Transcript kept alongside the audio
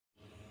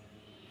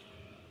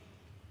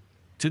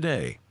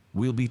Today,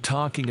 we'll be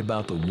talking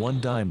about the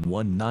one dime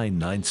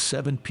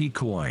 1997p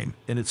coin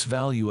and its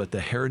value at the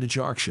Heritage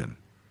Auction.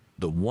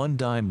 The one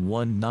dime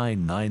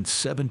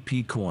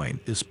 1997p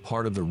coin is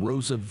part of the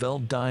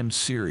Roosevelt dime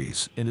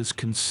series and is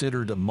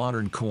considered a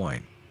modern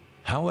coin.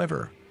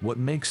 However, what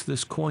makes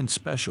this coin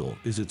special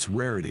is its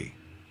rarity.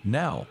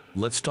 Now,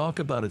 let's talk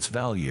about its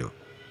value.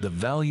 The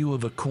value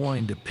of a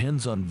coin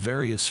depends on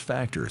various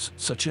factors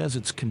such as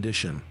its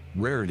condition,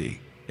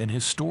 rarity, and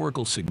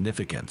historical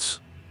significance.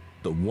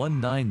 The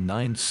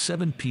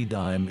 1997p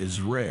dime is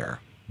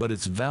rare, but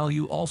its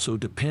value also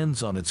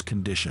depends on its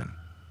condition.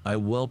 A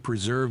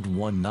well-preserved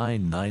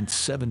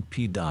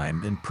 1997p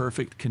dime in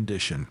perfect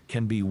condition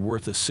can be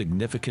worth a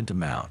significant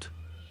amount.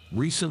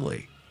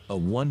 Recently, a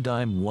one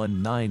dime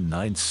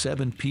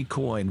 1997p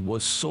coin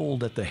was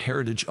sold at the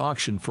Heritage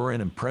Auction for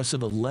an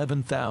impressive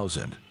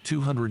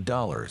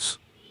 $11,200.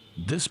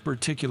 This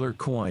particular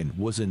coin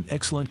was in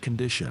excellent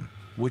condition,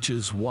 which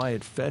is why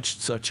it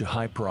fetched such a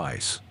high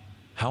price.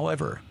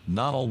 However,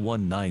 not all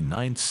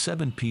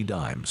 1997p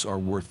dimes are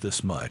worth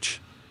this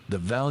much. The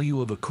value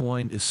of a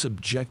coin is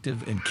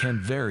subjective and can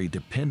vary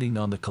depending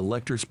on the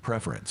collector's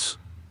preference.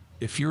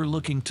 If you're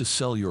looking to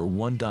sell your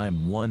one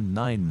dime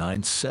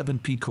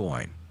 1997p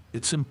coin,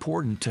 it's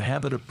important to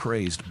have it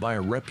appraised by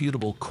a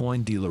reputable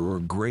coin dealer or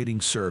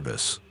grading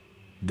service.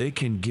 They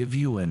can give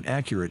you an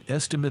accurate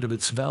estimate of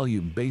its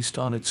value based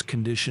on its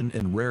condition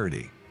and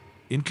rarity.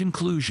 In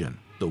conclusion,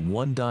 the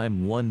one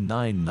dime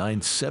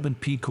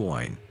 1997p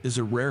coin is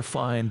a rare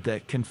find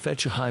that can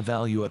fetch a high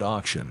value at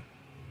auction.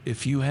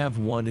 If you have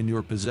one in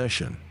your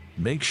possession,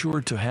 make sure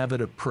to have it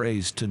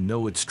appraised to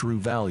know its true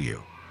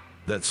value.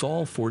 That's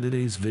all for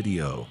today's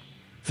video.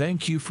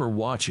 Thank you for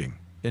watching,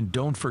 and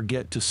don't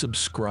forget to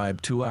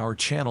subscribe to our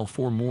channel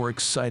for more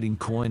exciting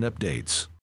coin updates.